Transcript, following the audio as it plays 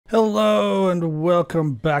Hello and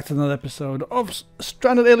welcome back to another episode of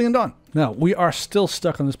Stranded Alien Dawn. Now, we are still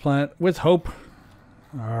stuck on this planet with Hope,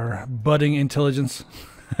 our budding intelligence.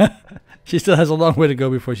 She still has a long way to go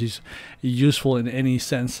before she's useful in any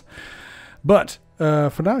sense. But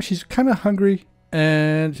for now, she's kind of hungry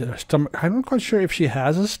and her stomach. I'm not quite sure if she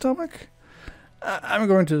has a stomach. I'm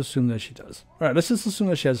going to assume that she does. All right, let's just assume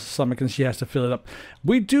that she has a stomach and she has to fill it up.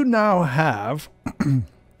 We do now have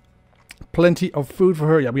plenty of food for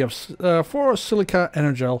her. Yeah, we have 4 silica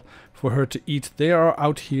energel for her to eat. They are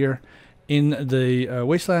out here in the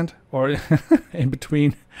wasteland, or in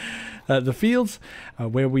between the fields,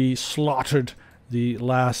 where we slaughtered the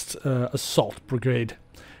last assault brigade.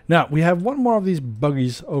 Now, we have one more of these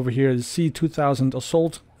buggies over here, the C-2000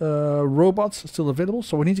 assault robots still available,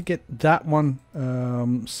 so we need to get that one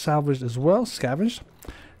salvaged as well, scavenged.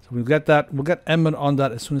 We'll get that. We'll get Emmett on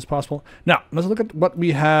that as soon as possible. Now, let's look at what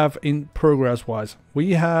we have in progress-wise.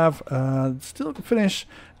 We have still to finish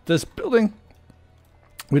this building.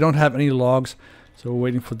 We don't have any logs, so we're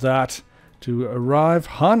waiting for that to arrive.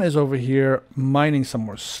 Han is over here mining some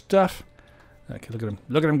more stuff. Okay, look at him.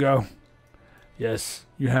 Look at him go. Yes,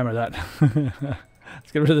 you hammer that.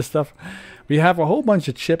 Let's get rid of this stuff. We have a whole bunch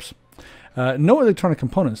of chips. No electronic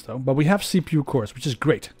components, though, but we have CPU cores, which is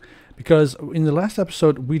great. Because in the last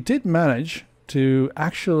episode, we did manage to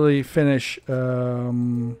actually finish,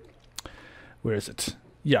 where is it?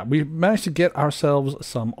 Yeah, we managed to get ourselves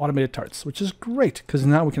some automated turrets, which is great, because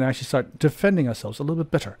now we can actually start defending ourselves a little bit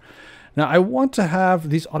better. Now, I want to have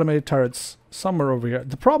these automated turrets somewhere over here.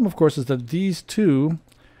 The problem, of course, is that these two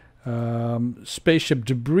spaceship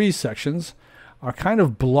debris sections are kind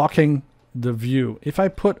of blocking the view. If I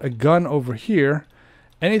put a gun over here,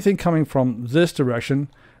 anything coming from this direction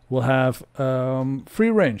will have free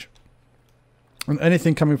range. And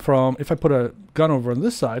anything coming from, if I put a gun over on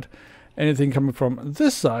this side, anything coming from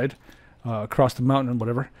this side, across the mountain,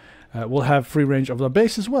 whatever, will have free range of the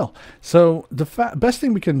base as well. So the best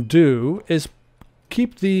thing we can do is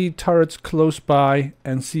keep the turrets close by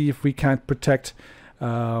and see if we can't protect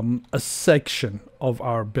a section of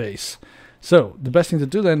our base. So the best thing to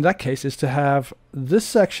do then in that case is to have this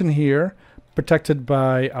section here protected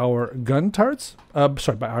by our gun turrets,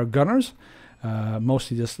 by our gunners.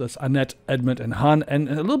 Mostly that's Annette, Edmund, and Han, and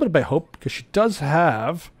a little bit by Hope, because she does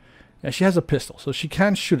have, she has a pistol, so she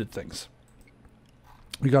can shoot at things.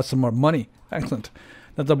 We got some more money. Excellent.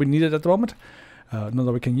 Not that we need it at the moment, not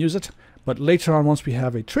that we can use it, but later on, once we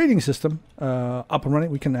have a trading system up and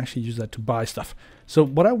running, we can actually use that to buy stuff. So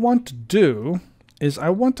what I want to do is I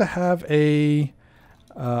want to have a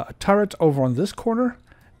turret over on this corner,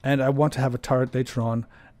 and I want to have a turret later on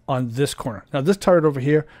this corner. Now, this turret over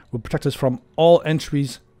here will protect us from all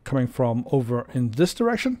entries coming from over in this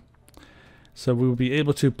direction. So we will be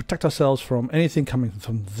able to protect ourselves from anything coming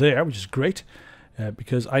from there, which is great.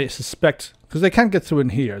 Because I suspect, because they can't get through in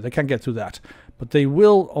here, they can't get through that. But they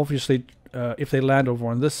will, obviously, if they land over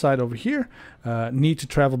on this side over here, need to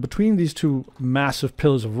travel between these two massive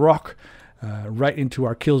pillars of rock right into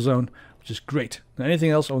our kill zone, which is great. Now, anything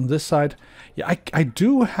else on this side? Yeah, I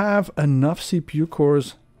do have enough CPU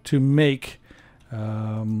cores to make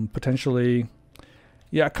potentially,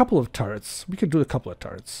 yeah, a couple of turrets. We could do a couple of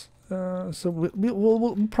turrets. So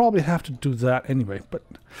we'll probably have to do that anyway. But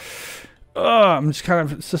I'm just kind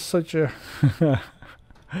of, it's just such a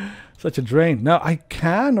such a drain. Now I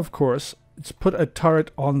can, of course, just put a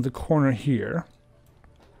turret on the corner here.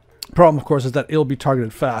 Problem, of course, is that it'll be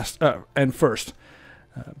targeted fast and first.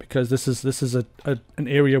 Because this is an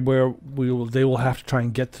area where they will have to try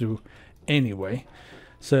and get through anyway.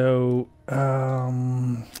 So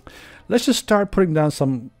let's just start putting down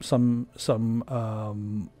some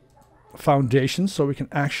foundations so we can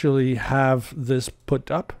actually have this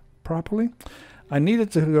put up properly. I need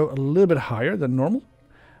it to go a little bit higher than normal.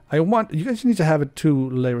 You guys need to have it 2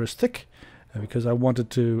 layers thick because I wanted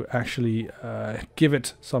to actually give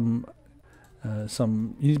it some.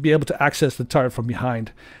 You need to be able to access the turret from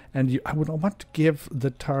behind, and I would want to give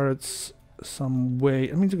the turrets some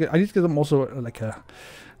way. I need to give them also like a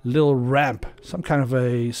little ramp, some kind of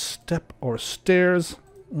a step or stairs.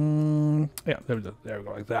 Yeah, there we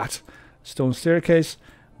go, like that. Stone staircase,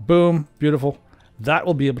 boom, beautiful. That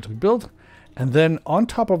will be able to be built, and then on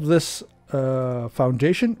top of this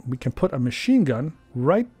foundation, we can put a machine gun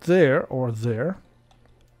right there or there.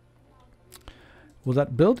 Will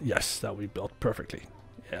that build? Yes, that will be built perfectly.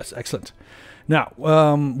 Yes, excellent. Now,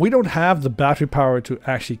 we don't have the battery power to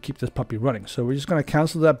actually keep this puppy running, so we're just going to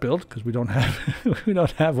cancel that build because we don't have we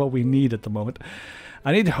don't have what we need at the moment.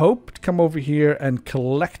 I need Hope to come over here and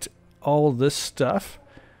collect all this stuff.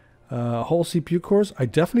 whole CPU cores. I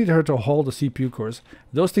definitely need her to hold the CPU cores.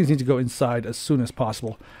 Those things need to go inside as soon as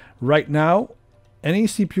possible. Right now, any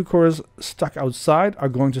CPU cores stuck outside are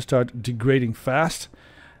going to start degrading fast.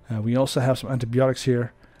 We also have some antibiotics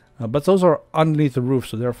here, but those are underneath the roof,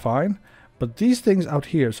 so they're fine. But these things out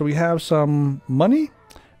here, so we have some money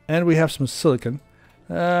and we have some silicon.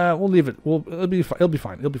 We'll leave it. It'll be fine.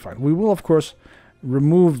 It'll be fine. We will, of course,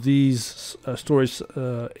 remove these storage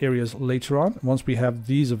areas later on once we have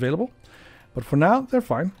these available. But for now, they're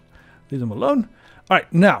fine. Leave them alone. All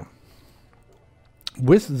right, now,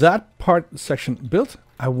 with that part section built,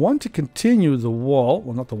 I want to continue the wall.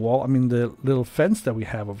 Well, not the wall. I mean the little fence that we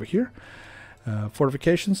have over here.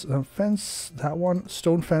 Fortifications, fence, that one,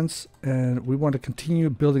 stone fence. And we want to continue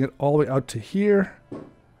building it all the way out to here.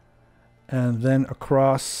 And then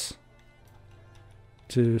across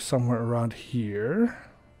to somewhere around here.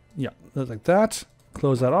 Yeah, like that.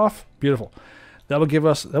 Close that off. Beautiful. That will give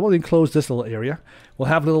us, that will enclose this little area. We'll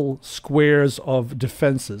have little squares of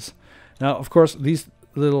defenses. Now, of course, these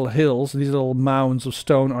little hills, these little mounds of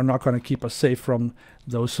stone are not going to keep us safe from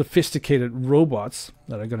those sophisticated robots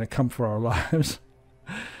that are going to come for our lives.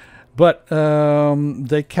 But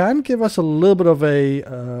they can give us a little bit of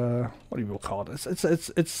a, what do you call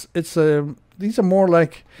it? These are more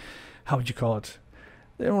like, how would you call it?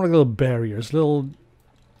 They're more like little barriers, little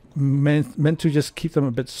meant to just keep them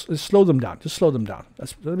a bit, slow them down. Just slow them down.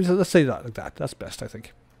 Let's say that like that. That's best, I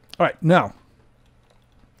think. All right, now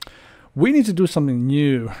we need to do something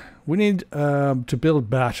new. We need to build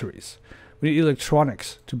batteries. We need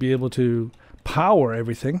electronics to be able to power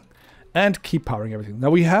everything and keep powering everything. Now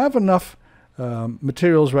we have enough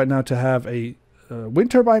materials right now to have a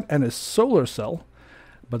wind turbine and a solar cell,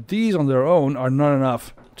 but these on their own are not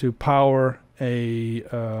enough to power a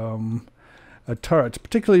turret,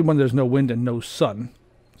 particularly when there's no wind and no sun.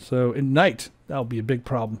 So in night, that'll be a big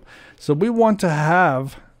problem. So we want to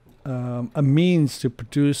have a means to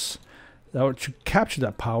produce, or to capture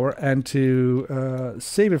that power and to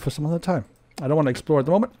save it for some other time. I don't want to explore at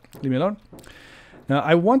the moment. Leave me alone. Now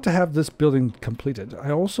I want to have this building completed.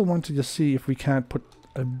 I also want to just see if we can't put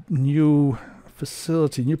a new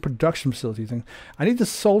facility, new production facility thing. I need the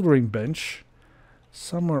soldering bench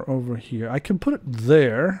somewhere over here. I can put it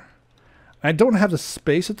there. I don't have the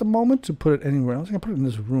space at the moment to put it anywhere else. I can put it in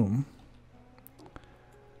this room.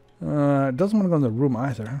 It doesn't want to go in the room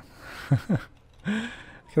either.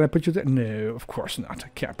 Can I put you there? No, of course not. I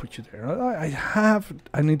can't put you there.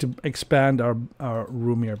 I need to expand our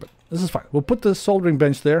room here, but this is fine. We'll put the soldering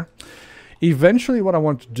bench there. Eventually what I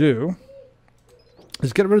want to do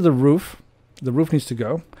is get rid of the roof. The roof needs to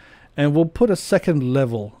go. And we'll put a second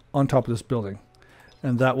level on top of this building.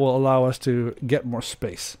 And that will allow us to get more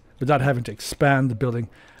space without having to expand the building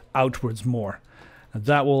outwards more. And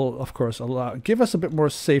that will, of course, give us a bit more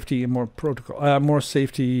safety and more protocol, more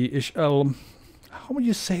safety-ish. How would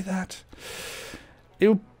you say that?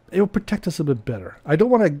 It will protect us a bit better. I don't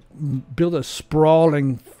want to build a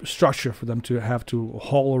sprawling structure for them to have to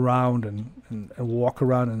haul around and walk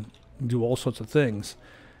around and do all sorts of things.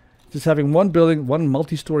 Just having one building, one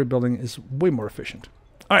multi-story building is way more efficient.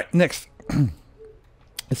 All right, next.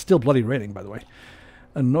 It's still bloody raining, by the way.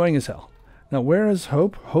 Annoying as hell. Now, where is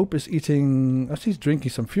Hope? Hope is eating... Oh, she's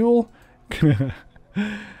drinking some fuel. Good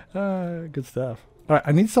stuff. All right,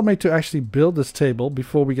 I need somebody to actually build this table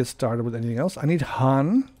before we get started with anything else. I need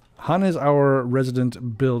Han. Han is our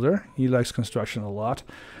resident builder. He likes construction a lot.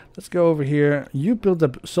 Let's go over here. You build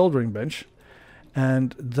the soldering bench.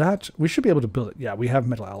 And that... We should be able to build it. Yeah, we have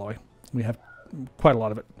metal alloy. We have quite a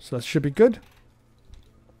lot of it. So that should be good.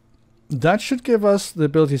 That should give us the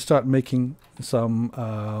ability to start making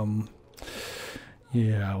some,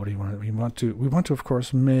 yeah, what do you want? We want to, of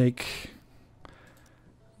course, make,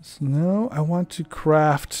 no, I want to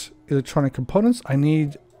craft electronic components. I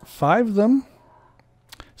need 5 of them,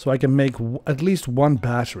 so I can make at least 1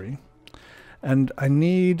 battery. And I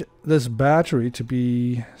need this battery to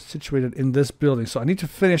be situated in this building. So I need to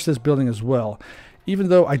finish this building as well. Even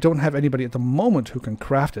though I don't have anybody at the moment who can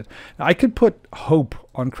craft it. Now, I could put Hope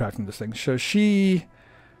on crafting this thing. So she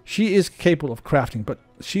is capable of crafting, but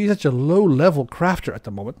she's such a low-level crafter at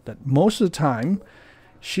the moment that most of the time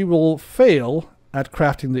she will fail at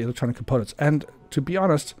crafting the electronic components. And to be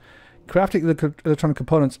honest, crafting the electronic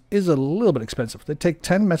components is a little bit expensive. They take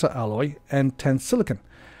 10 metal alloy and 10 silicon.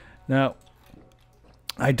 Now,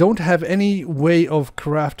 I don't have any way of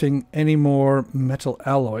crafting any more metal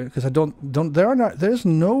alloy because there's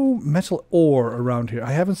no metal ore around here.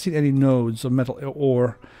 I haven't seen any nodes of metal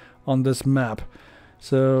ore on this map.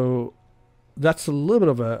 So that's a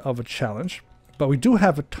little bit of a challenge, but we do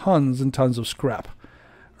have tons and tons of scrap.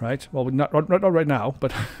 right? Well, not right now,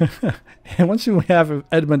 but once we have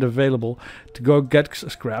Edmund available to go get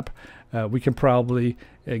scrap, we can probably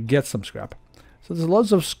get some scrap. So there's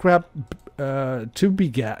loads of scrap to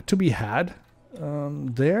be had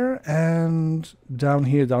there, and down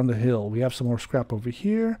here, down the hill. We have some more scrap over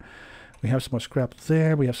here. We have some more scrap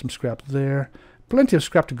there. We have some scrap there. Plenty of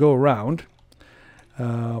scrap to go around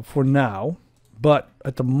for now. But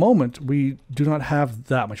at the moment, we do not have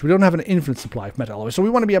that much. We don't have an infinite supply of metal alloys. So we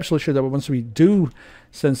want to be absolutely sure that once we do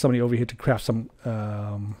send somebody over here to craft some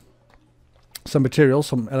materials,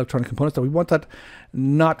 some electronic components, that we want that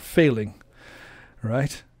not failing,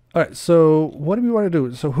 right? All right, so what do we want to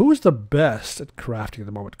do? So who is the best at crafting at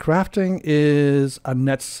the moment? Crafting is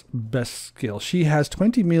Annette's best skill. She has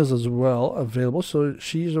 20 meals as well available, so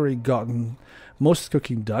she's already gotten most of the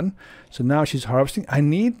cooking done. So now she's harvesting. I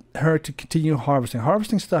need her to continue harvesting.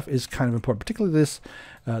 Harvesting stuff is kind of important, particularly this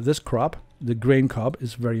crop, the grain cob,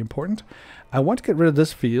 is very important. I want to get rid of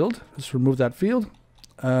this field. Let's remove that field.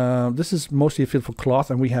 This is mostly a field for cloth,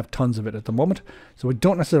 and we have tons of it at the moment, so we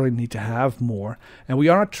don't necessarily need to have more, and we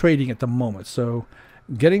are not trading at the moment, so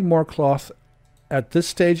getting more cloth at this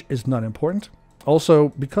stage is not important. Also,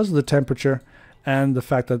 because of the temperature and the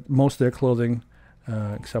fact that most of their clothing,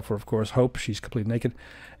 except for of course Hope, she's completely naked,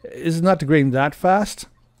 is not degrading that fast.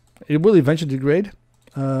 It will eventually degrade.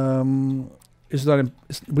 We don't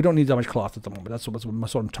need that much cloth at the moment. That's what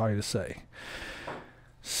I'm trying to say.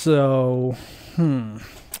 So,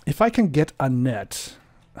 if I can get Annette,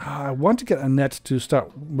 I want to get Annette to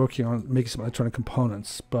start working on making some electronic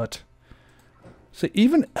components, but so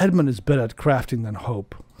even Edmund is better at crafting than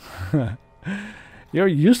Hope. You're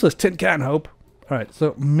useless tin can, Hope. All right,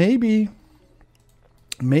 so maybe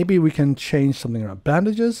we can change something around.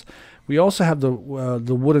 Bandages. We also have the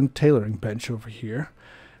wooden tailoring bench over here.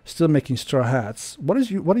 Still making straw hats. What are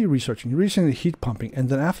you researching? You're researching the heat pumping, and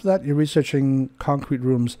then after that you're researching concrete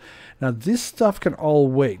rooms. Now this stuff can all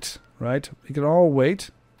wait, right? It can all wait.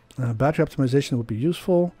 Battery optimization would be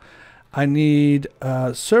useful. I need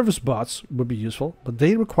service bots would be useful, but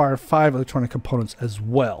they require 5 electronic components as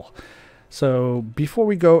well. So before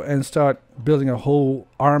we go and start building a whole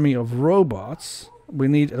army of robots, we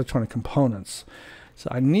need electronic components. So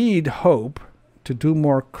I need Hope to do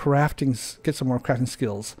more crafting, get some more crafting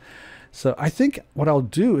skills. So I think what I'll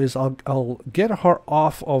do is I'll get her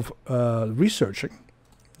off of researching,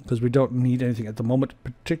 because we don't need anything at the moment,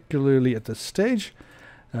 particularly at this stage,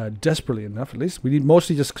 desperately enough at least. We need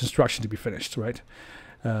mostly just construction to be finished, right?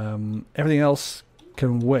 Everything else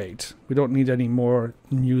can wait. We don't need any more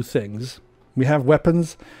new things. We have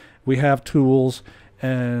weapons, we have tools,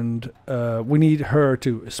 and we need her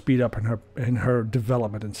to speed up in her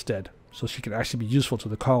development instead, so she can actually be useful to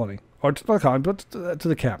the colony, or to the colony, but to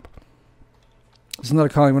the camp. It's not a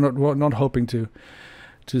colony. We're not hoping to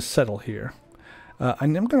settle here.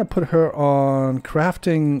 I'm going to put her on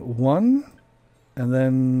crafting 1, and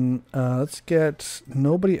then let's get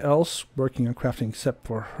nobody else working on crafting except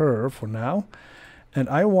for her for now. And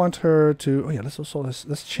I want her to. Oh yeah,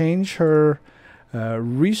 let's change her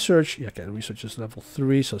research. Yeah, okay, research is level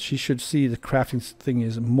 3, so she should see the crafting thing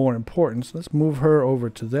is more important. So let's move her over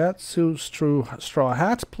to that. Straw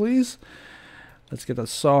hat, please. Let's get that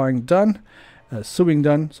sawing done. Sewing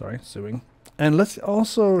done. Sorry, sewing. And let's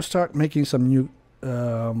also start making some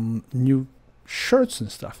new shirts and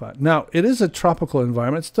stuff. Now, it is a tropical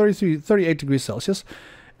environment. It's 38 degrees Celsius.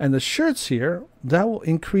 And the shirts here, that will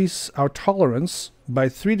increase our tolerance by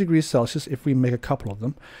 3 degrees Celsius if we make a couple of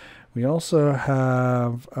them. We also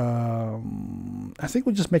have, I think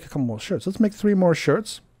we'll just make a couple more shirts. Let's make 3 more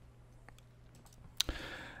shirts.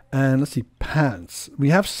 And let's see, pants. We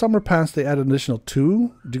have summer pants. They add an additional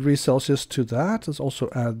 2 degrees Celsius to that. Let's also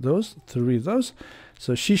add those, 3 of those.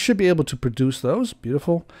 So she should be able to produce those.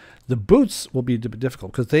 Beautiful. The boots will be a bit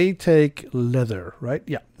difficult because they take leather, right?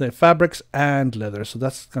 Yeah, they're fabrics and leather. So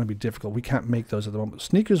that's going to be difficult. We can't make those at the moment.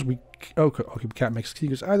 Sneakers, okay, we can't make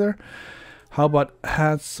sneakers either. How about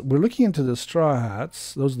hats? We're looking into the straw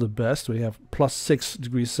hats. Those are the best. We have plus 6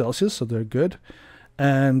 degrees Celsius, so they're good.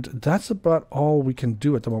 And that's about all we can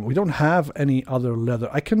do at the moment. We don't have any other leather.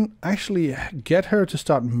 I can actually get her to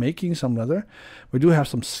start making some leather. We do have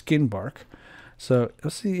some skin bark. So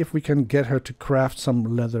let's see if we can get her to craft some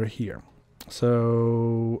leather here.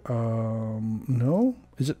 So, no?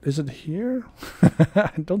 Is it here?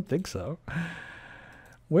 I don't think so.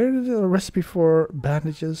 Where is the recipe for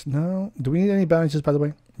bandages? No. Do we need any bandages, by the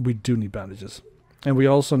way? We do need bandages. And we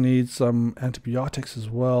also need some antibiotics as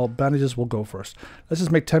well. Bandages will go first. Let's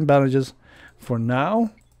just make 10 bandages for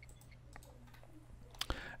now.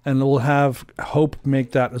 And we'll have Hope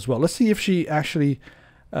make that as well. Let's see if she actually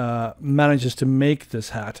manages to make this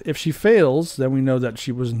hat. If she fails, then we know that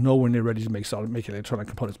she was nowhere near ready to make electronic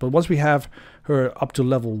components. But once we have her up to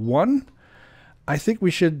level 1, I think we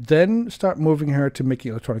should then start moving her to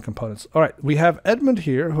making electronic components. All right, we have Edmund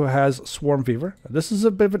here who has swarm fever. This is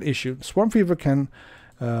a bit of an issue. Swarm fever can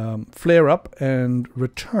flare up and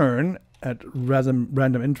return at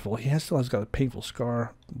random interval. He still has got a painful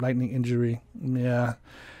scar, lightning injury. Yeah,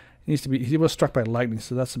 he was struck by lightning,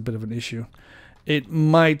 so that's a bit of an issue. It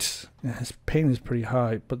might, his pain is pretty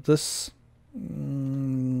high, but this,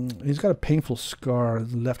 he's got a painful scar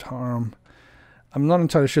in the left arm. I'm not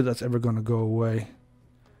entirely sure that's ever going to go away.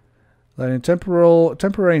 Lightning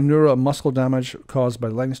temporary neural and muscle damage caused by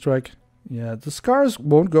lightning strike. Yeah, the scars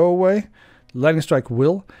won't go away. Lightning strike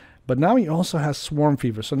will, but now he also has swarm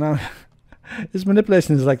fever. So now his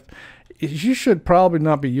manipulation is like, you should probably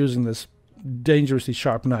not be using this dangerously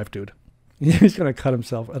sharp knife, dude. He's going to cut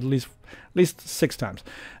himself at least 6 times.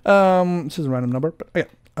 This is a random number, but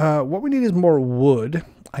yeah. What we need is more wood.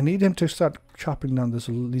 I need him to start chopping down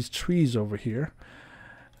these trees over here.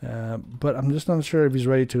 But I'm just not sure if he's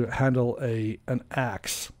ready to handle an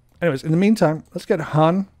axe. Anyways, in the meantime, let's get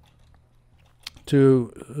Han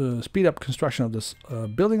to speed up construction of this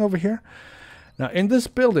building over here. Now, in this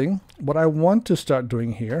building, what I want to start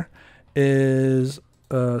doing here is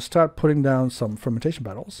start putting down some fermentation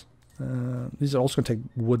battles. These are also going to take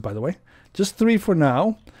wood, by the way. Just 3 for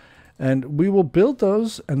now. And we will build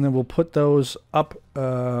those, and then we'll put those up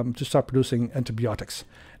to start producing antibiotics.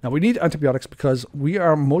 Now, we need antibiotics because we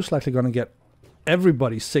are most likely going to get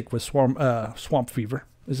everybody sick with swamp fever.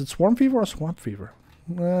 Is it swarm fever or swamp fever?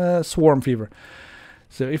 Swarm fever.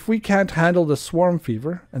 So if we can't handle the swarm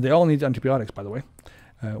fever, and they all need antibiotics, by the way,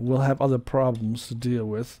 we'll have other problems to deal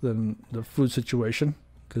with than the food situation.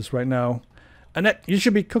 Because right now, Annette, you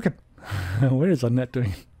should be cooking. What is Annette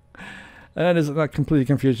doing? Annette is not completely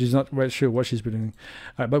confused. She's not really sure what she's been doing.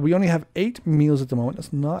 All right, but we only have 8 meals at the moment.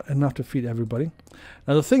 That's not enough to feed everybody.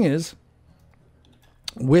 Now, the thing is,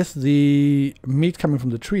 with the meat coming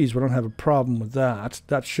from the trees, we don't have a problem with that.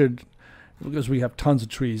 That should, because we have tons of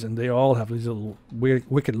trees, and they all have these little weird,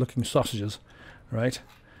 wicked-looking sausages, right?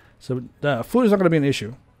 So food is not going to be an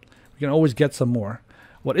issue. We can always get some more.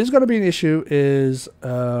 What is going to be an issue is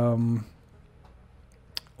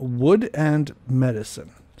wood and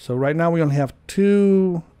medicine. So right now we only have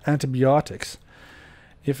 2 antibiotics.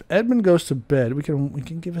 If Edmund goes to bed, we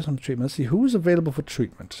can give her some treatment. Let's see who is available for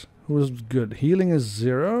treatment. Who is good? Healing is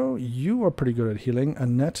 0. You are pretty good at healing.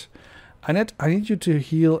 Annette, I need you to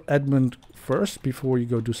heal Edmund first before you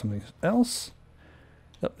go do something else.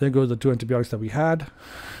 Yep, there goes the 2 antibiotics that we had.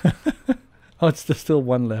 Oh, there's still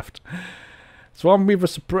 1 left. Swarm fever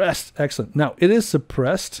suppressed. Excellent. Now it is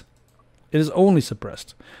suppressed. It is only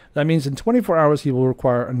suppressed. That means in 24 hours he will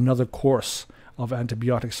require another course of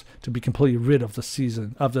antibiotics to be completely rid of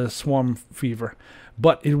the swarm fever.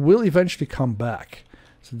 But it will eventually come back.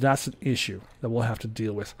 So that's an issue that we'll have to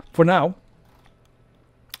deal with. For now,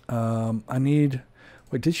 I need...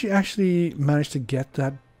 Wait, did she actually manage to get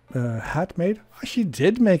that hat made? Oh, she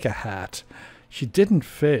did make a hat. She didn't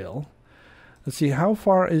fail. Let's see, how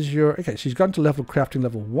far is your... Okay, she's gotten to crafting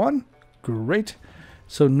level 1. Great.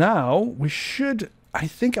 So now we should, I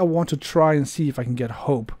think I want to try and see if I can get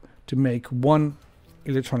Hope to make 1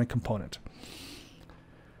 electronic component.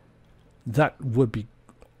 That would be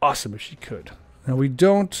awesome if she could. Now we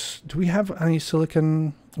don't, do we have any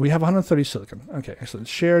silicon? We have 130 silicon. Okay, excellent.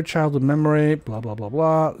 Shared childhood memory, blah, blah, blah,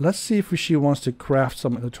 blah. Let's see if she wants to craft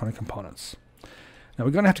some electronic components. Now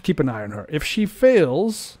we're going to have to keep an eye on her. If she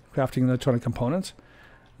fails crafting an electronic component,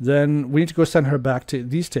 then we need to go send her back to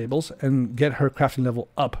these tables and get her crafting level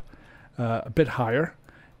up a bit higher.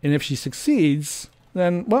 And if she succeeds,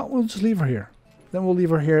 then, well, we'll just leave her here. Then we'll leave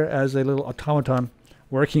her here as a little automaton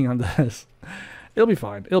working on this. It'll be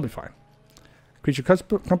fine. It'll be fine. Creature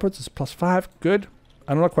comforts is +5. Good.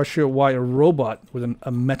 I'm not quite sure why a robot with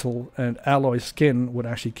a metal and alloy skin would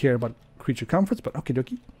actually care about creature comforts, but okie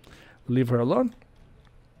dokie. We'll leave her alone.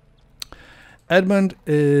 Edmund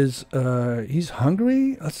is he's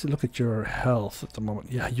hungry. Let's look at your health at the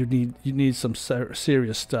moment. Yeah, you need some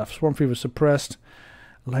serious stuff. Swarm fever suppressed,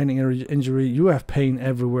 lightning injury. You have pain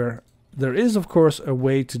everywhere. There is, of course, a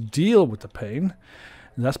way to deal with the pain,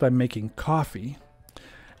 and that's by making coffee.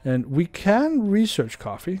 And we can research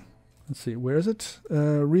coffee. Let's see, where is it?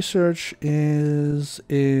 Research is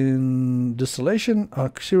in distillation,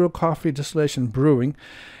 cereal coffee, distillation, brewing.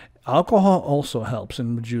 Alcohol also helps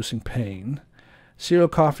in reducing pain. Cereal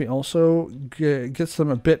coffee also gets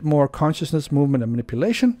them a bit more consciousness, movement, and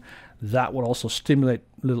manipulation. That will also stimulate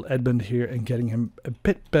little Edmund here and getting him a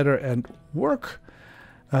bit better at work.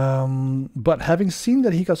 But having seen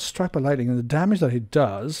that he got struck by lightning and the damage that he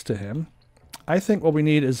does to him, I think what we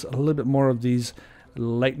need is a little bit more of these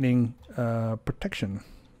lightning protection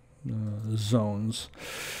zones.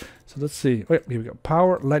 So let's see. Wait, here we go.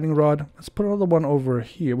 Power, lightning rod. Let's put another one over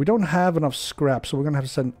here. We don't have enough scrap, so we're going to have to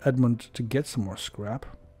send Edmund to get some more scrap.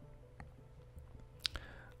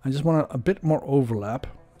 I just want a bit more overlap.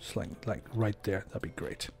 Just like right there. That'd be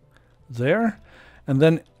great. There. And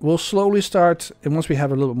then we'll slowly start, and once we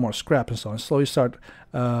have a little bit more scrap and so on, slowly start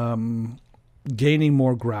gaining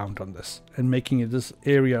more ground on this and making this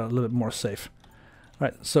area a little bit more safe.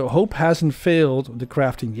 Right, so Hope hasn't failed the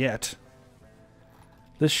crafting yet.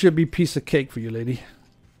 This should be piece of cake for you, lady.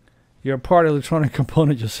 You're a part electronic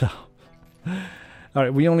component yourself.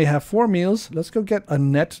 Alright, we only have 4 meals. Let's go get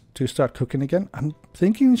Annette to start cooking again. I'm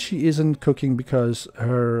thinking she isn't cooking because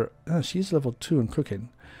her... she's level 2 in cooking.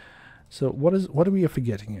 So what are we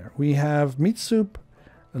forgetting here? We have meat soup.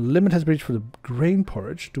 A limit has been reached for the grain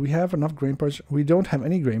porridge. Do we have enough grain porridge? We don't have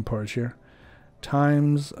any grain porridge here.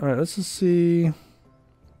 Times... Alright, let's just see...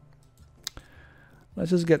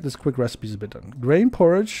 Let's just get this quick recipes a bit done. Grain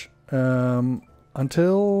porridge,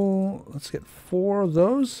 until, let's get 4 of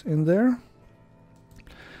those in there.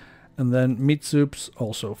 And then meat soups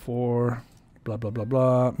also for blah, blah, blah,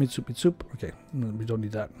 blah. Meat soup. Okay, we don't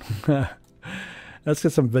need that. Let's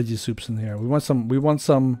get some veggie soups in here. We want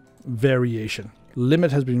some variation.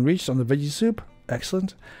 Limit has been reached on the veggie soup.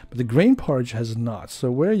 Excellent. But the grain porridge has not. So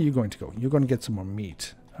where are you going to go? You're going to get some more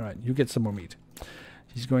meat. All right, you get some more meat.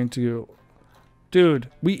 He's going to... Dude,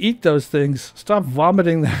 we eat those things. Stop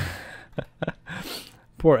vomiting them.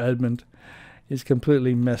 Poor Edmund. He's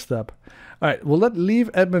completely messed up. Alright, we'll leave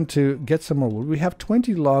Edmund to get some more wood. We have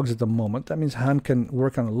 20 logs at the moment. That means Han can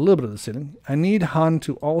work on a little bit of the ceiling. I need Han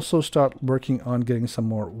to also start working on getting some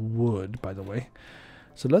more wood, by the way.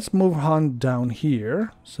 So let's move Han down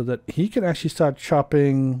here so that he can actually start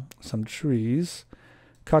chopping some trees.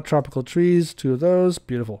 Cut tropical trees, 2 of those.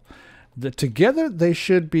 Beautiful. Together they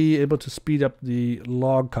should be able to speed up the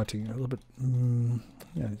log cutting a little bit.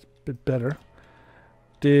 Yeah, it's a bit better.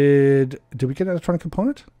 Did we get an electronic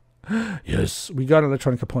component? Yes, we got an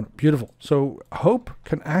electronic component. Beautiful. So Hope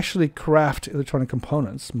can actually craft electronic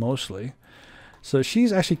components mostly. So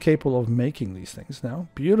she's actually capable of making these things now.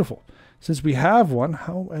 Beautiful. Since we have one,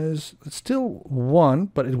 it's still 1,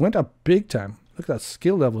 but it went up big time. Look at that,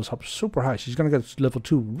 skill level is up super high. She's going to get level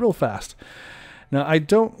 2 real fast. Now, I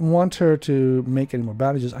don't want her to make any more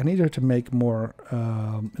bandages. I need her to make more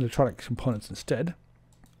electronic components instead.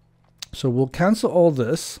 So we'll cancel all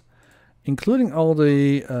this, including all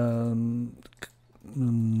the,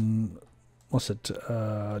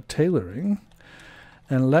 tailoring,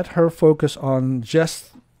 and let her focus on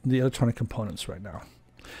just the electronic components right now.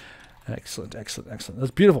 Excellent, excellent, excellent. That's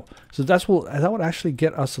beautiful. So that would actually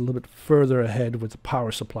get us a little bit further ahead with the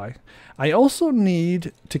power supply. I also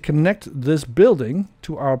need to connect this building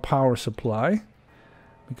to our power supply,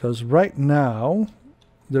 because right now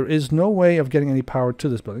there is no way of getting any power to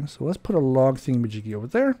this building. So let's put a log thingamajiggy over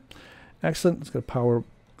there. Excellent. Let's get a power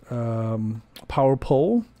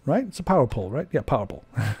pole, right? It's a power pole, right? Yeah, power pole.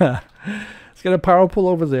 Let's get a power pole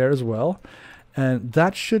over there as well. And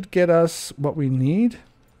that should get us what we need.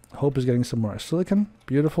 Hope is getting some more silicon.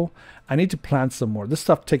 Beautiful. I need to plant some more. This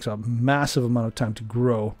stuff takes a massive amount of time to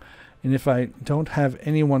grow. And if I don't have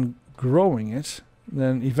anyone growing it,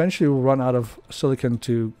 then eventually we'll run out of silicon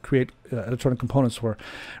to create electronic components for.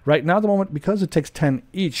 Right now at the moment, because it takes 10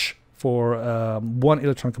 each for 1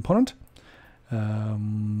 electronic component, we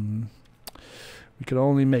can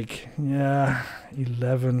only make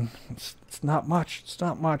 11. It's not much. It's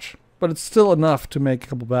not much. But it's still enough to make a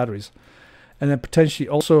couple batteries. And then potentially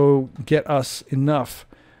also get us enough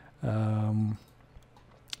silicon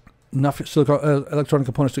electronic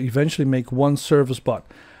components to eventually make 1 service bot.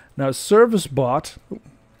 Now a service bot,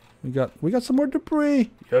 we got some more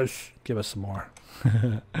debris. Yes, give us some more.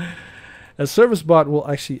 A service bot will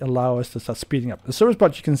actually allow us to start speeding up. The service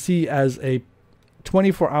bot you can see as a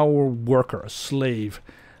 24-hour worker, a slave.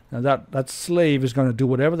 Now that slave is going to do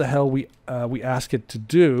whatever the hell we ask it to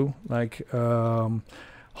do, like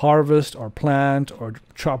harvest or plant or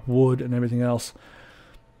chop wood and everything else.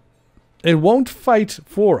 It won't fight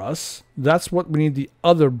for us. That's what we need the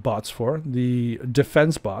other bots for, the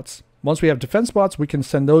defense bots. Once we have defense bots, we can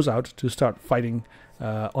send those out to start fighting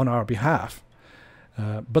on our behalf.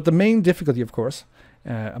 But the main difficulty, of course,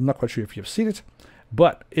 I'm not quite sure if you've seen it,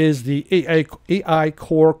 but is the AI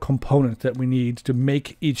core component that we need to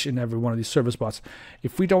make each and every one of these service bots.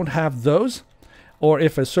 If we don't have those, or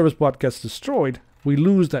if a service bot gets destroyed, we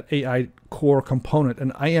lose that AI core component.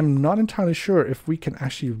 And I am not entirely sure if we can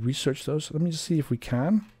actually research those. Let me just see if we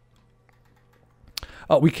can.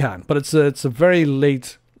 Oh, we can, but it's a very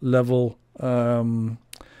late level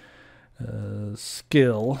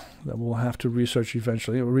skill that we'll have to research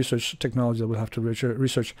eventually, or research technology that we'll have to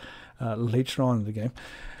research later on in the game.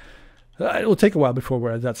 It will take a while before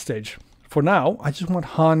we're at that stage. For now, I just want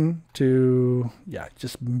Han to,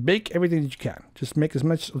 just make everything that you can. Just make as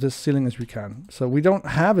much of this ceiling as we can. So we don't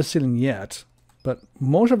have a ceiling yet, but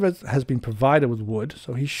most of it has been provided with wood,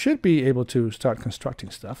 so he should be able to start constructing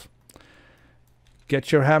stuff.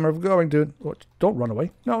 Get your hammer going, dude. Oh, don't run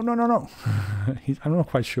away. No. I'm not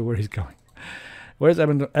quite sure where he's going. Where's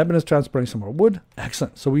Eben? Eben is transporting some more wood.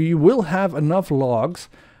 Excellent. So we will have enough logs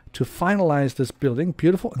to finalize this building.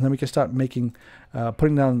 Beautiful. And then we can start making,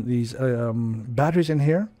 putting down these batteries in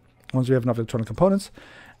here once we have enough electronic components,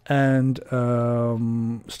 and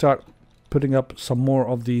start putting up some more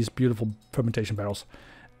of these beautiful fermentation barrels.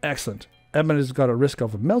 Excellent. Eben has got a risk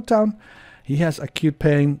of a meltdown. He has acute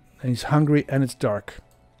pain, and he's hungry, and it's dark.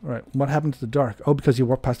 All right, what happened to the dark? Oh, because he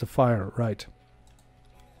walked past the fire, right.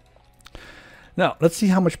 Now, let's see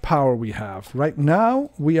how much power we have. Right now,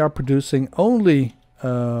 we are producing only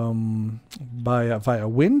via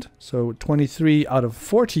wind, so 23 out of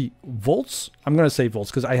 40 volts. I'm going to say volts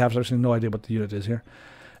because I have actually no idea what the unit is here.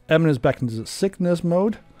 Emin is back into the sickness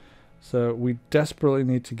mode, so we desperately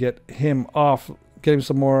need to get him off, get him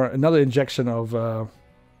some more, another injection of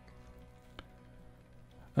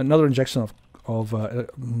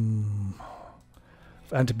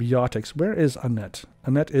antibiotics. Where is Annette?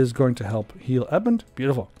 Annette is going to help heal Edmund.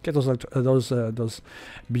 Beautiful. Get those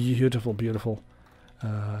beautiful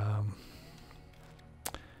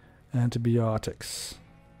antibiotics.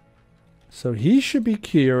 So he should be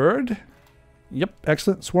cured. Yep,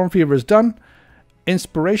 excellent. Swarm fever is done.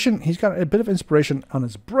 Inspiration. He's got a bit of inspiration on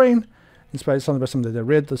his brain. Inspired something by something they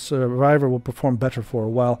read. The survivor will perform better for a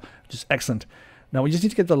while, which is excellent. Now we just need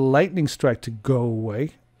to get the lightning strike to go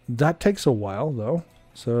away. That takes a while though,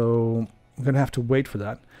 so I'm gonna have to wait for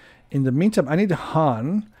that. In the meantime, I need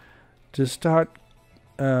Han to start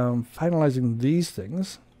finalizing these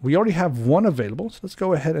things. We already have one available, so let's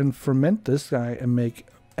go ahead and ferment this guy and make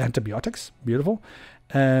antibiotics. Beautiful.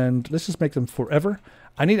 And let's just make them forever.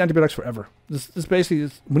 I need antibiotics forever. This basically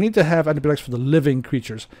is, we need to have antibiotics for the living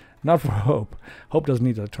creatures, not for Hope. Hope doesn't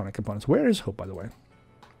need electronic components. Where is Hope, by the way?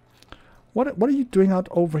 What are you doing out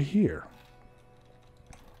over here?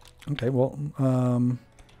 Okay, well,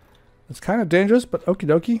 it's kind of dangerous, but okie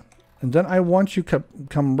dokie. And then I want you to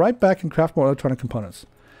come right back and craft more electronic components.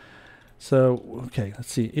 So, okay,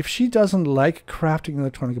 let's see. If she doesn't like crafting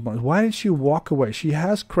electronic components, why did she walk away? She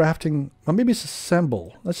has crafting, well, maybe it's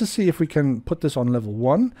assemble. Let's just see if we can put this on level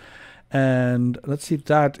 1. And let's see if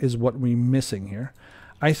that is what we're missing here.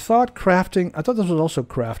 I thought crafting, I thought this was also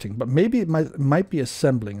crafting, but maybe it might be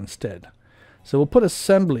assembling instead. So we'll put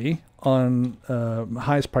assembly on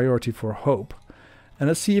highest priority for Hope. And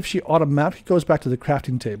let's see if she automatically goes back to the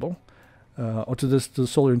crafting table, or to the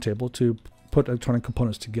soldering table to put electronic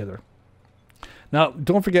components together. Now,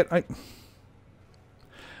 don't forget,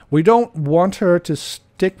 we don't want her to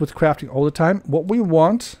stick with crafting all the time. What we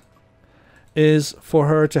want is for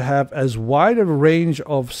her to have as wide a range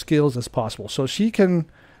of skills as possible. So she can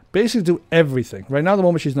basically do everything. Right now, at the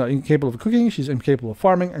moment, she's not incapable of cooking, she's incapable of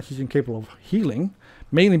farming, and she's incapable of healing,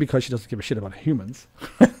 mainly because she doesn't give a shit about humans.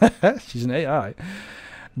 She's an AI.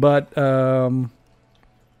 But the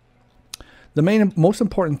most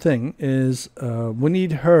important thing is we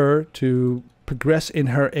need her to progress in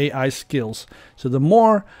her AI skills. So the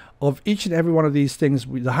more of each and every one of these things,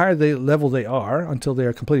 the higher level they are until they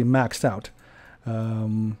are completely maxed out,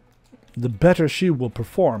 the better she will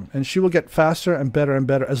perform. And she will get faster and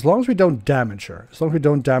better as long as we don't damage her. As long as we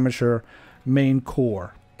don't damage her main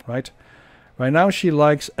core, right? Right now she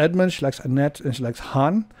likes Edmund, she likes Annette, and she likes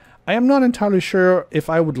Han. I am not entirely sure if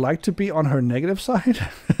I would like to be on her negative side.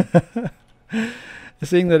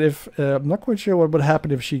 Seeing that if, I'm not quite sure what would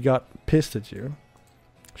happen if she got pissed at you.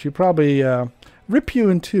 She'd probably rip you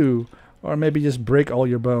in two, or maybe just break all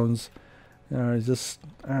your bones. Or just,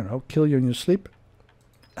 I don't know, kill you in your sleep.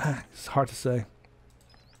 It's hard to say.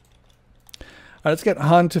 Alright, let's get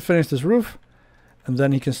Han to finish this roof. And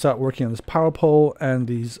then he can start working on this power pole and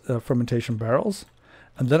these fermentation barrels.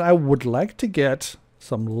 And then I would like to get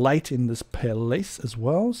some light in this place as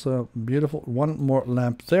well. So beautiful. One more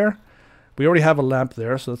lamp there. We already have a lamp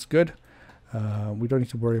there, so that's good. We don't need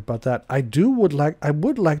to worry about that. I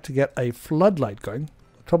would like to get a floodlight going.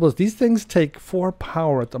 The trouble is these things take 4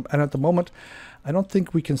 power and at the moment I don't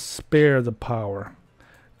think we can spare the power.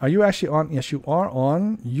 Are you actually on? Yes, you are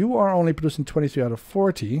on. You are only producing 23 out of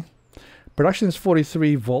 40. Production is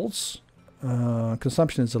 43 volts.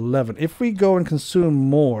 Consumption is 11. If we go and consume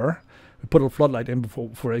more, we put a floodlight in before,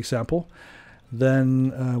 for example,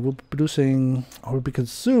 then we'll be producing, or we'll be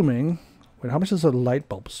consuming. Wait, how much does a light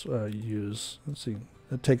bulbs use? Let's see.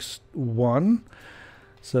 That takes 1.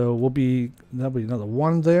 So that'll be another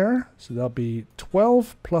 1 there. So that'll be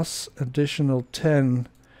 12 plus additional 10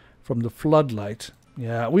 from the floodlight.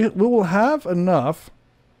 Yeah, we will have enough.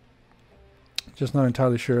 Just not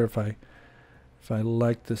entirely sure if I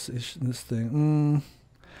like this thing.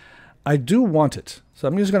 I do want it, so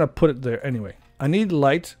I'm just gonna put it there anyway. I need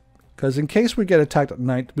light because in case we get attacked at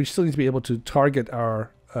night, we still need to be able to target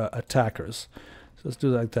our attackers. So let's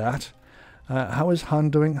do it like that. How is Han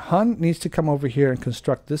doing? Han needs to come over here and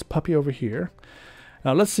construct this puppy over here.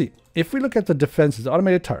 Now let's see. If we look at the defenses, the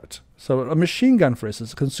automated turret. So a machine gun, for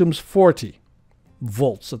instance, consumes 40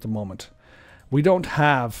 volts at the moment. We don't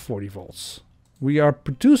have 40 volts. We are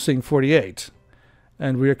producing 48.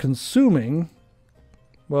 And we are consuming,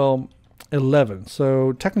 well, 11.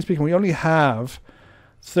 So technically speaking, we only have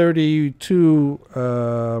 32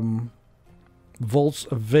 volts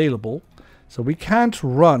available. So we can't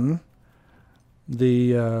run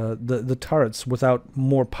the turrets without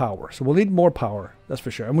more power. So we'll need more power, that's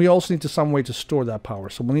for sure. And we also need some way to store that power.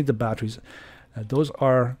 So we'll need the batteries. Those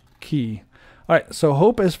are key. All right, so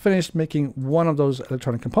Hope has finished making one of those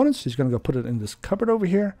electronic components. She's going to go put it in this cupboard over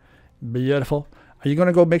here. Beautiful. Are you going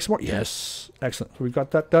to go make some more? Yes. Excellent. So we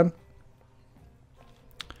got that done.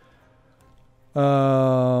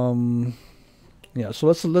 Yeah, so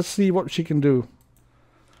let's see what she can do.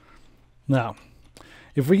 Now,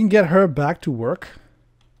 if we can get her back to work,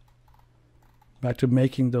 back to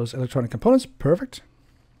making those electronic components, perfect.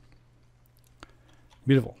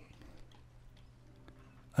 Beautiful.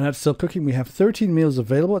 And that's still cooking. We have 13 meals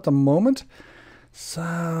available at the moment.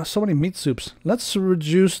 So many meat soups. Let's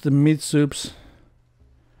reduce the meat soups.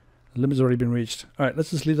 The limit's already been reached. All right,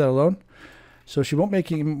 let's just leave that alone. So she won't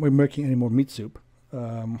we're making any more meat soup.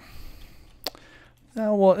 Well,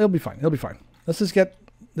 it'll be fine. It'll be fine. Let's just get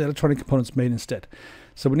the electronic components made instead.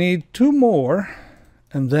 So we need 2 more,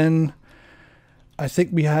 and then I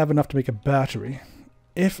think we have enough to make a battery.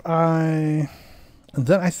 And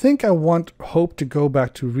then I think I want Hope to go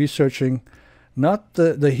back to researching, not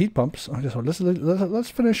the heat pumps.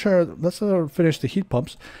 Let's finish the heat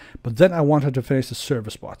pumps, but then I want her to finish the server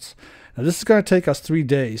spots. Now this is going to take us 3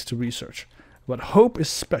 days to research, but Hope is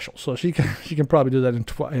special, so she can probably do that in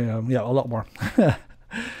a lot more.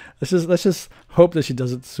 let's just hope that she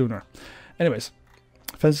does it sooner. Anyways,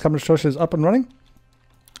 Fences Construction is up and running.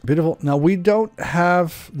 Beautiful. Now we don't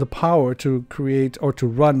have the power to create or to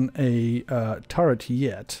run a turret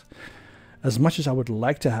yet. As much as I would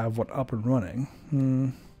like to have one up and running.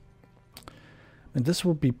 And this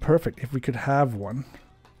would be perfect if we could have one.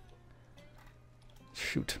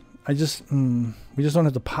 Shoot. We just don't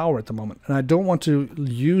have the power at the moment. And I don't want to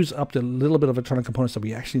use up the little bit of electronic components that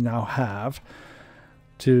we actually now have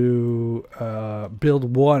to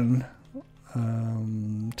build one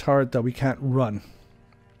turret that we can't run.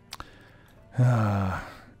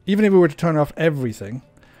 Even if we were to turn off everything,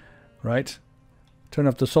 right? Turn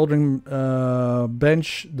off the soldering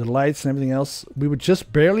bench, the lights and everything else, we would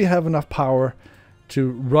just barely have enough power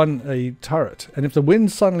to run a turret. And if the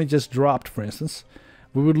wind suddenly just dropped, for instance,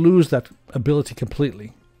 we would lose that ability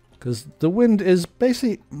completely. Because the wind is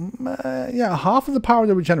basically, half of the power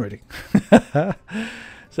that we're generating.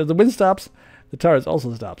 So if the wind stops, the turret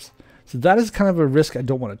also stops. So that is kind of a risk I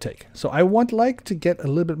don't want to take. So I want to get a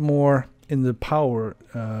little bit more in the power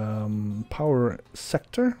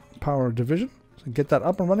sector, power division. So get that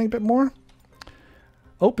up and running a bit more.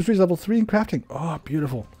 Oh, it's reached level 3 in crafting. Oh,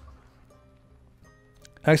 beautiful.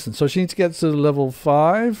 Excellent. So she needs to get to level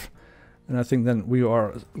 5, and I think then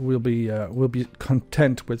we'll be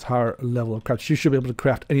content with her level of craft. She should be able to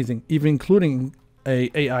craft anything, even including a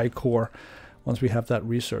AI core, once we have that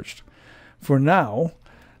researched. For now,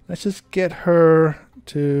 let's just get her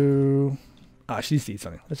to. She needs to eat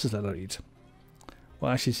something. Let's just let her eat.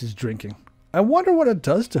 Well, actually, she's drinking. I wonder what it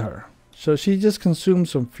does to her. So she just consumed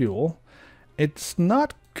some fuel. It's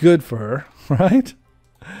not good for her, right?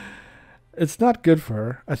 It's not good for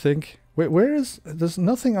her, I think. Wait, there's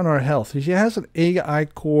nothing on her health. She has an AI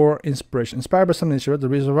core inspiration. Inspired by some nature,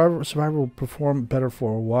 the survivor will perform better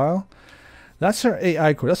for a while. That's her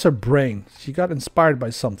AI core. That's her brain. She got inspired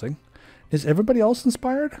by something. Is everybody else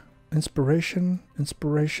inspired? Inspiration.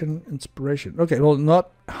 Okay, well,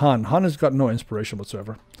 not Han. Han has got no inspiration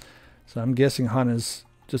whatsoever. So I'm guessing Han is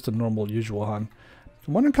just a normal, usual Han.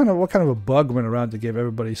 I wonder what kind of a bug went around to give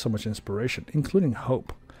everybody so much inspiration, including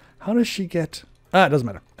Hope. How does she get... it doesn't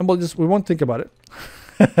matter. And we won't think about it.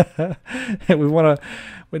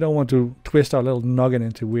 We don't want to twist our little noggin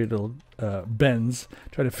into weird little bends,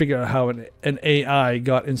 trying to figure out how an AI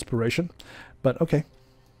got inspiration. But okay.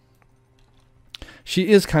 She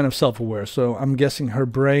is kind of self-aware, so I'm guessing her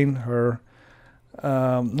brain,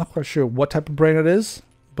 not quite sure what type of brain it is,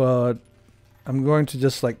 but I'm going to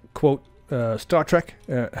just like quote Star Trek,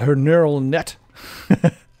 her neural net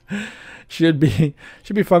should be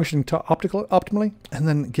functioning optimally, and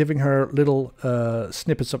then giving her little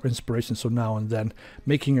snippets of inspiration, so now and then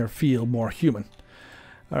making her feel more human.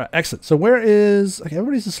 All right, excellent. So where is... Okay,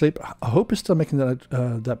 everybody's asleep. Hope is still making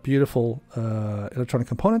that beautiful electronic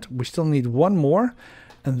component. We still need one more,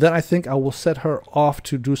 and then I think I will set her off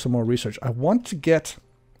to do some more research. I want to get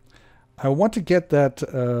that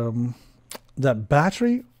that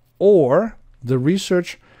battery or the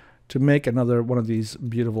research to make another one of these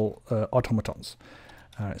beautiful automatons.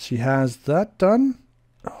 All right, she has that done.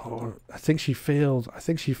 Oh, I think she failed. I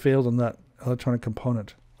think she failed on that electronic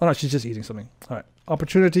component. Oh no, she's just eating something. All right.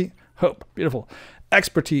 Opportunity, hope, beautiful.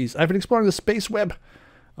 Expertise, I've been exploring the space web.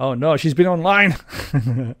 Oh no, she's been online.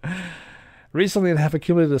 Recently, I have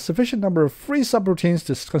accumulated a sufficient number of free subroutines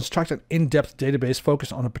to construct an in-depth database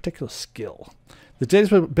focused on a particular skill. The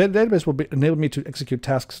database will enable me to execute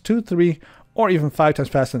tasks 2, 3, or even 5 times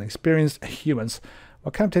faster than experienced humans.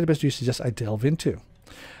 What kind of database do you suggest I delve into?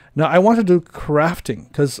 Now, I want to do crafting,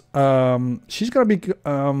 because she's going to be...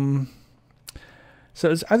 so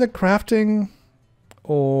it's either crafting...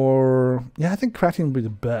 or yeah, I think crafting would be the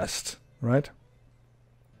best, right?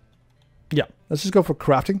 Yeah, let's just go for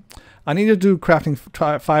crafting. I need to do crafting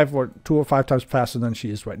 2 or 5 times faster than she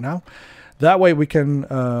is right now. That way we can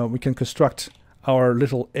construct our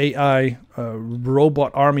little AI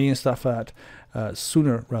robot army and stuff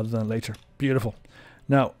sooner rather than later. Beautiful.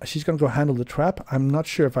 Now she's gonna go handle the trap. I'm not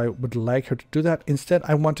sure if I would like her to do that. Instead,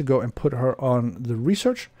 I want to go and put her on the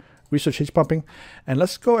research heat pumping, and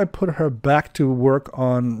let's go and put her back to work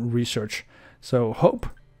on research. So Hope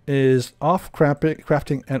is off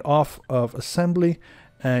crafting and off of assembly,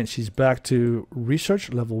 and she's back to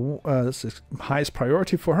research level. This is highest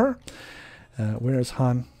priority for her. Where is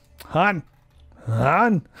Han? Han!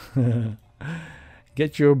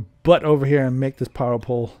 Get your butt over here and make this power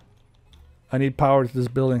pole. I need power to this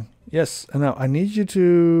building. Yes, and now I need you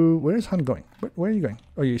to... Where is Han going? Where are you going?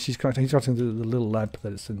 Oh, he's connecting to the little lamp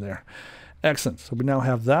that is in there. Excellent. So we now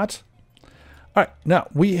have that. All right, now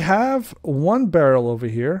we have one barrel over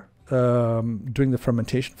here doing the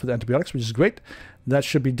fermentation for the antibiotics, which is great. That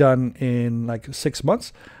should be done in like 6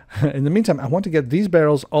 months. In the meantime, I want to get these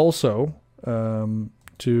barrels also to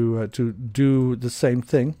do the same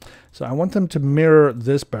thing. So I want them to mirror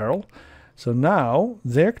this barrel. So now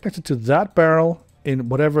they're connected to that barrel. In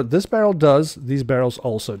whatever this barrel does, these barrels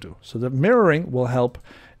also do. So the mirroring will help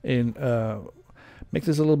in make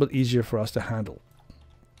this a little bit easier for us to handle.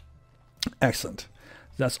 Excellent.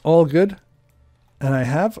 That's all good. And I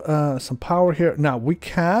have some power here. Now we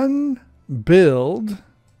can build...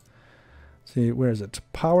 See, where is it?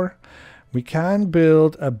 Power. We can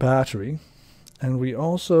build a battery. And we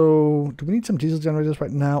also... Do we need some diesel generators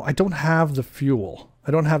right now? I don't have the fuel.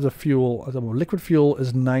 I don't have the fuel. The liquid fuel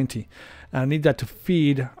is 90. And I need that to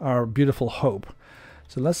feed our beautiful Hope.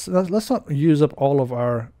 So let's not use up all of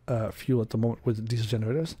our fuel at the moment with diesel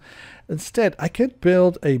generators. Instead, I could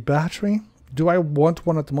build a battery. Do I want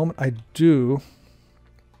one at the moment? I do.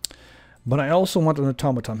 But I also want an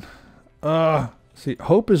automaton. See,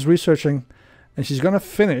 Hope is researching, and she's going to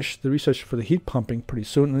finish the research for the heat pumping pretty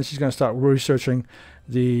soon. And then she's going to start researching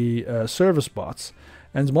the service bots.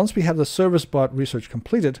 And once we have the service bot research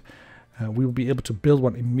completed, we will be able to build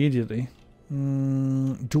one immediately.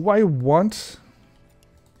 Do I want...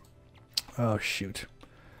 Oh, shoot.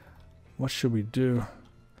 What should we do?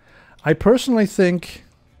 I personally think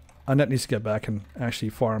Annette needs to get back and actually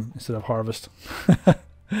farm instead of harvest.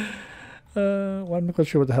 Well, I'm not quite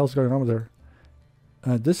sure what the hell's going on with her.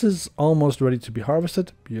 This is almost ready to be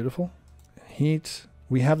harvested. Beautiful. Heat.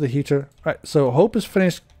 We have the heater. All right, so Hope is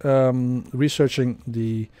finished researching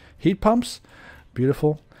the heat pumps.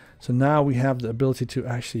 Beautiful. So now we have the ability to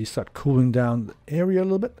actually start cooling down the area a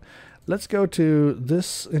little bit. Let's go to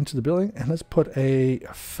this into the building and let's put a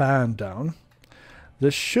fan down.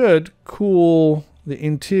 This should cool the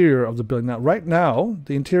interior of the building. Now, right now,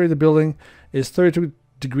 the interior of the building is 32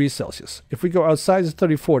 degrees Celsius. If we go outside, it's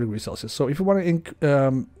 34 degrees Celsius. So if we want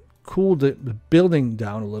to cool the building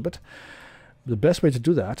down a little bit, the best way to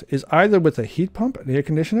do that is either with a heat pump, an air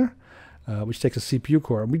conditioner, which takes a CPU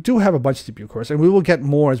core. And we do have a bunch of CPU cores, and we will get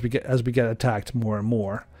more as we get attacked more and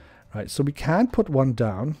more, right? So we can put one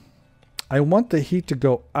down. I want the heat to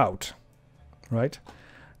go out, right?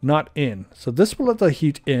 Not in. So this will let the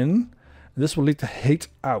heat in. This will let the heat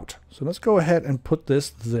out. So let's go ahead and put this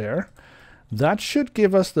there. That should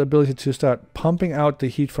give us the ability to start pumping out the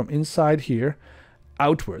heat from inside here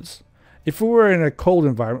outwards. If we were in a cold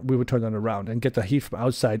environment, we would turn that around and get the heat from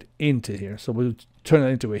outside into here. So we would turn it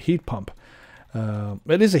into a heat pump.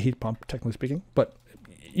 It is a heat pump, technically speaking, but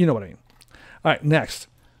you know what I mean. All right, next.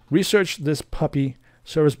 Research this puppy.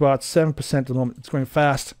 Service bot, 7% at the moment. It's going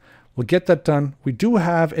fast. We'll get that done. We do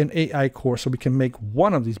have an AI core, so we can make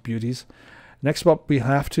one of these beauties. Next up, we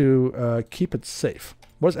have to keep it safe.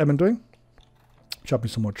 What's Edmund doing? Chopping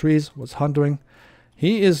some more trees. What's Han doing?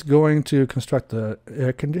 He is going to construct the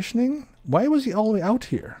air conditioning. Why was he all the way out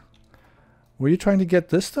here? Were you trying to get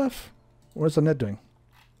this stuff? What's Annette doing?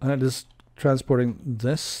 Annette is transporting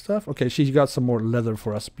this stuff. Okay, she got some more leather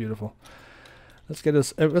for us. Beautiful. Let's get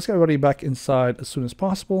everybody back inside as soon as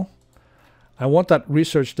possible. I want that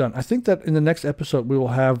research done. I think that in the next episode we will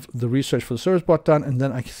have the research for the service bot done, and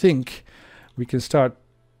then I think we can start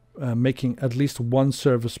making at least one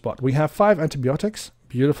service bot. We have 5 antibiotics.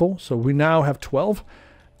 Beautiful. So we now have 12,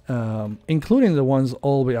 including the ones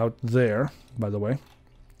all the way out there, by the way,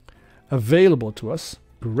 available to us.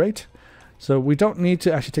 Great. So we don't need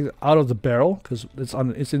to actually take it out of the barrel because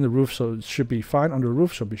it's in the roof, so it should be fine under the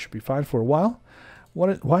roof. So it should be fine for a while.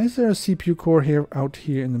 Why is there a CPU core here out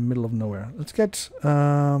here in the middle of nowhere? Let's get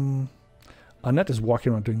Annette is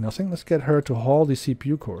walking around doing nothing. Let's get her to haul the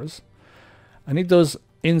CPU cores. I need those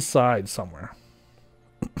inside somewhere.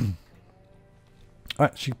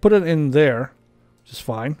 Alright, she put it in there, which is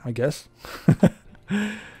fine, I guess.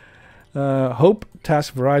 Hope,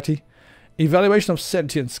 task variety. Evaluation of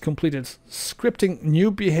sentience completed. Scripting new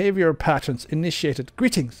behavior patterns initiated.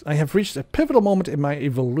 Greetings, I have reached a pivotal moment in my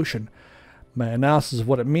evolution. My analysis of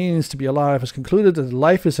what it means to be alive has concluded that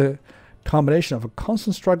life is a combination of a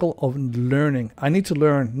constant struggle of learning. I need to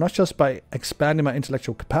learn, not just by expanding my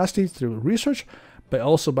intellectual capacity through research, but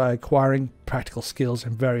also by acquiring practical skills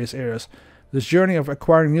in various areas. This journey of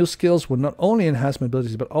acquiring new skills will not only enhance my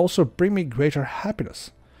abilities, but also bring me greater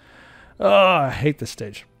happiness. Oh, I hate this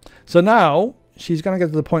stage. So now, she's going to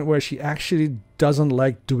get to the point where she actually doesn't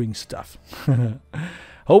like doing stuff.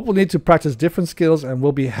 Hope will need to practice different skills and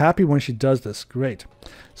will be happy when she does this. Great.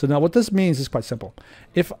 So now what this means is quite simple.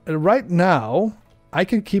 If right now, I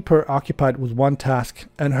can keep her occupied with one task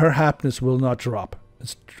and her happiness will not drop.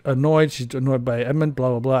 It's annoyed, she's annoyed by Edmund, blah,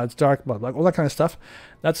 blah, blah, it's dark, blah, blah, all that kind of stuff.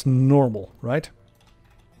 That's normal, right?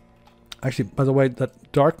 Actually, by the way,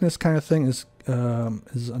 that darkness kind of thing is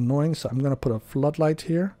annoying, so I'm going to put a floodlight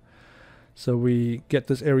here. So we get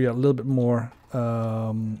this area a little bit more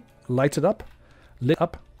lit up.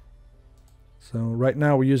 So right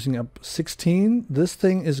now we're using up 16. This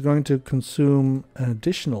thing is going to consume an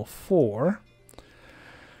additional 4.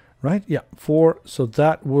 Right? Yeah, 4. So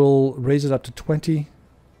that will raise it up to 20.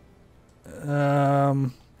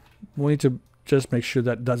 We need to just make sure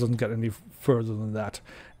that doesn't get any further than that.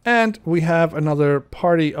 And we have another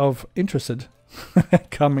party of interested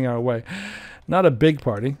coming our way. Not a big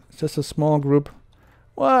party. It's just a small group.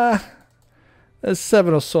 Well, there's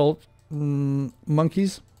 7 assault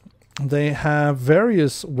monkeys. They have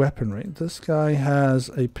various weaponry. This guy has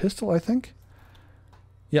a pistol, I think.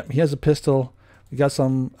 Yep, he has a pistol. We got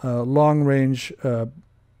some long-range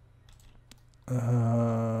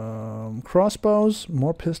crossbows,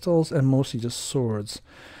 more pistols, and mostly just swords.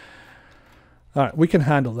 All right, we can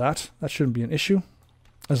handle that. That shouldn't be an issue,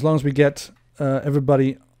 as long as we get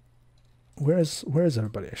everybody. Where is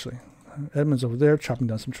everybody actually? Edmund's over there chopping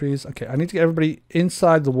down some trees. Okay, I need to get everybody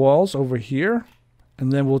inside the walls over here,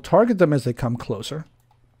 and then we'll target them as they come closer.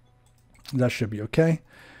 That should be okay,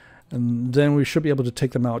 and then we should be able to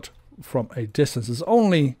take them out from a distance. There's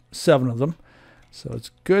only 7 of them, so it's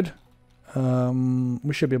good.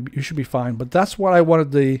 You should be fine. But that's what I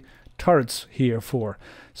wanted the turrets here for.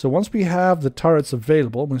 So once we have the turrets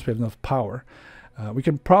available, once we have enough power, we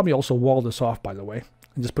can probably also wall this off, by the way,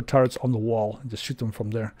 and just put turrets on the wall and just shoot them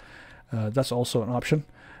from there. That's also an option.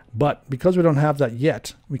 But because we don't have that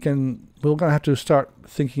yet, we're gonna have to start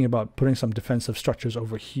thinking about putting some defensive structures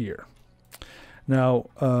over here. Now,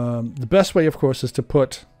 the best way, of course, is to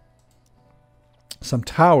put some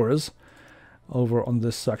towers over on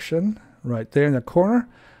this section right there in the corner.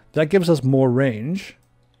 That gives us more range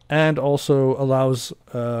and also allows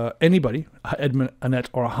anybody, Edmund, Annette,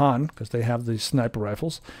 or Han, because they have the sniper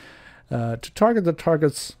rifles, to target the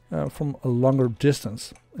targets from a longer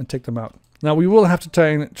distance and take them out. Now we will have to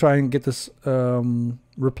try and get this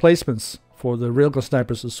replacements for the railgun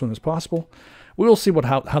snipers as soon as possible. We will see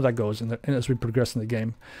how that goes as we progress in the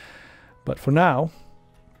game. But for now,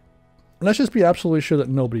 let's just be absolutely sure that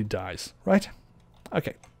nobody dies, right?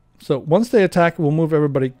 Okay, so once they attack, we'll move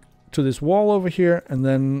everybody to this wall over here, and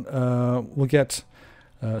then we'll get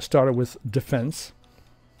started with defense.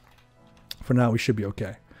 For now, we should be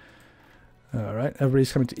okay. All right,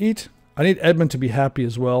 everybody's coming to eat. I need Edmund to be happy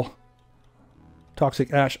as well.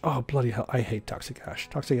 Toxic ash. Oh, bloody hell. I hate toxic ash.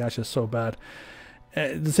 Toxic ash is so bad.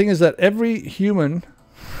 The thing is that every human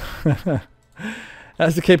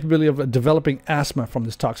has the capability of developing asthma from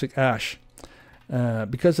this toxic ash.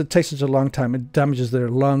 Because it takes such a long time, it damages their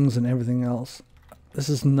lungs and everything else. This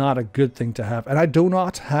is not a good thing to have. And I do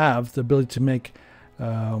not have the ability to make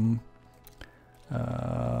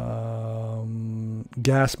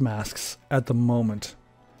gas masks at the moment.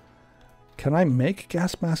 Can I make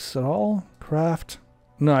gas masks at all? Craft?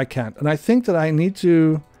 No, I can't. And I think that I need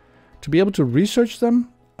to be able to research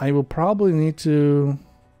them, I will probably need to...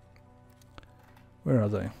 Where are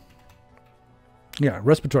they? Yeah,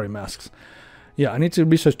 respiratory masks. Yeah, I need to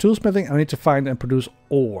research toolsmithing. I need to find and produce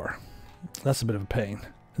ore. That's a bit of a pain.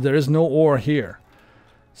 There is no ore here.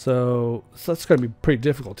 So that's going to be pretty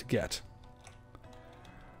difficult to get.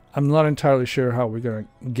 I'm not entirely sure how we're going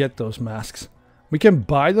to get those masks. We can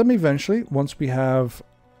buy them eventually once we have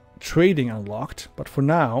trading unlocked. But for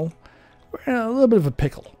now, we're in a little bit of a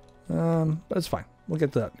pickle. But it's fine. We'll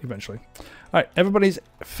get to that eventually. Alright, everybody's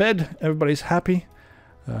fed. Everybody's happy.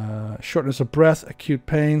 Shortness of breath, acute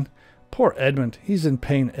pain. Poor Edmund. He's in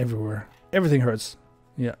pain everywhere. Everything hurts.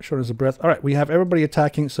 Yeah, shortness of breath. Alright, we have everybody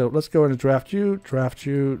attacking. So let's go and draft you, draft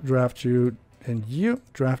you, draft you, and you,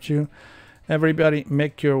 draft you. Everybody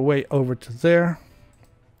make your way over to there.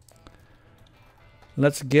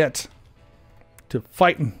 Let's get to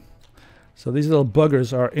fighting. So these little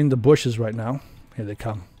buggers are in the bushes right now. Here they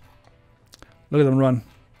come. Look at them run.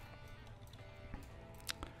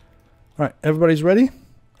 Alright, everybody's ready?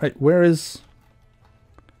 Alright, where is...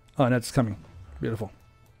 Oh, that's coming. Beautiful.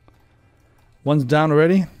 One's down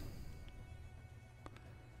already.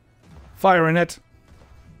 Fire in it.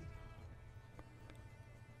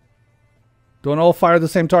 Don't all fire the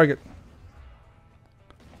same target.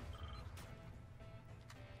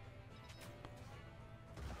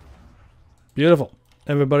 Beautiful.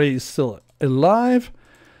 Everybody is still alive.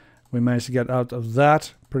 We managed to get out of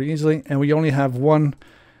that pretty easily. And we only have one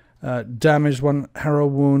damaged, one arrow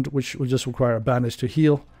wound, which will just require a bandage to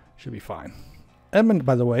heal. Should be fine. Edmund,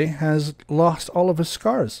 by the way, has lost all of his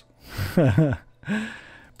scars.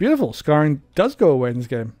 Beautiful. Scarring does go away in this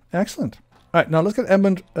game. Excellent. All right, now let's get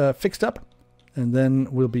Edmund fixed up. And then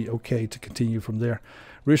we'll be okay to continue from there.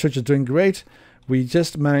 Research is doing great. We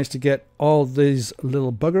just managed to get all these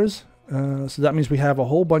little buggers. So that means we have a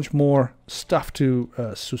whole bunch more stuff to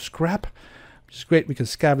scrap, which is great. We can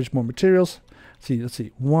scavenge more materials. Let's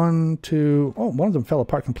see. 1, 2. Oh, one of them fell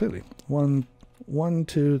apart completely. 1,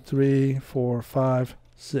 2, 3, 4, 5,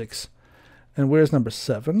 6. And where's number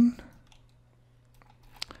 7?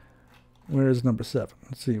 Where is number 7?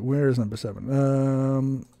 Let's see. Where is number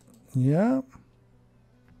 7? Yeah.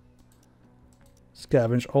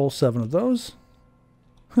 Scavenge all 7 of those.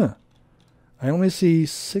 Huh. I only see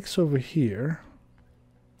 6 over here.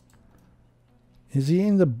 Is he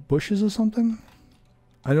in the bushes or something?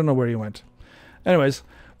 I don't know where he went. Anyways,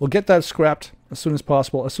 we'll get that scrapped as soon as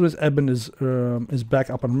possible. As soon as Edmund is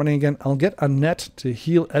back up and running again, I'll get a net to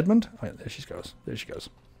heal Edmund. Oh, yeah, there she goes. There she goes.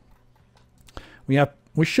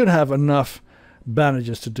 We should have enough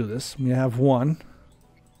bandages to do this. We have 1.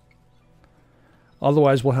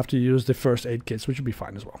 Otherwise, we'll have to use the first aid kits, which would be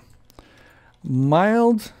fine as well.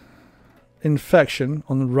 Mild infection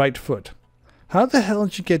on the right foot. How the hell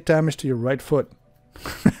did you get damage to your right foot?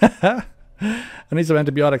 I need some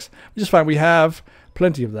antibiotics, which is fine. We have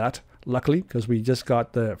plenty of that, luckily, because we just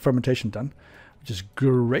got the fermentation done, which is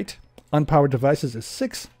great. Unpowered devices is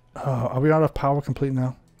 6. Oh, are we out of power completely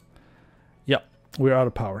now? Yep, we're out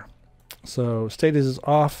of power. So status is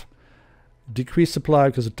off. Decreased supply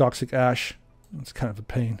because of toxic ash. It's kind of a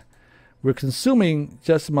pain. We're consuming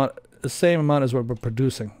just the same amount as what we're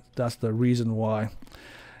producing. That's the reason why.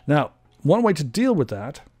 Now, one way to deal with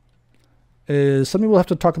that is something we'll have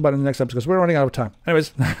to talk about in the next episode because we're running out of time.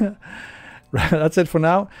 Anyways, that's it for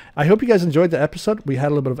now. I hope you guys enjoyed the episode. We had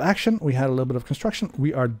a little bit of action. We had a little bit of construction.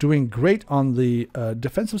 We are doing great on the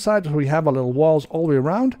defensive side. We have our little walls all the way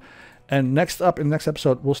around. And next up, in the next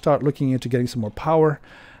episode, we'll start looking into getting some more power.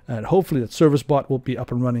 And hopefully that service bot will be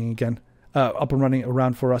up and running again. Up and running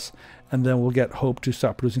around for us, and then we'll get hope to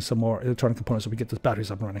start producing some more electronic components so we get the batteries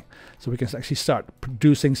up and running, so we can actually start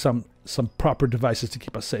producing some proper devices to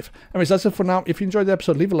keep us safe. Anyways, that's it for now. If you enjoyed the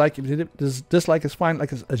episode, leave a like. If you did, dislike is fine,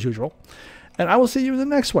 like as usual, and I will see you in the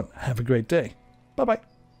next one. Have a great day. Bye bye.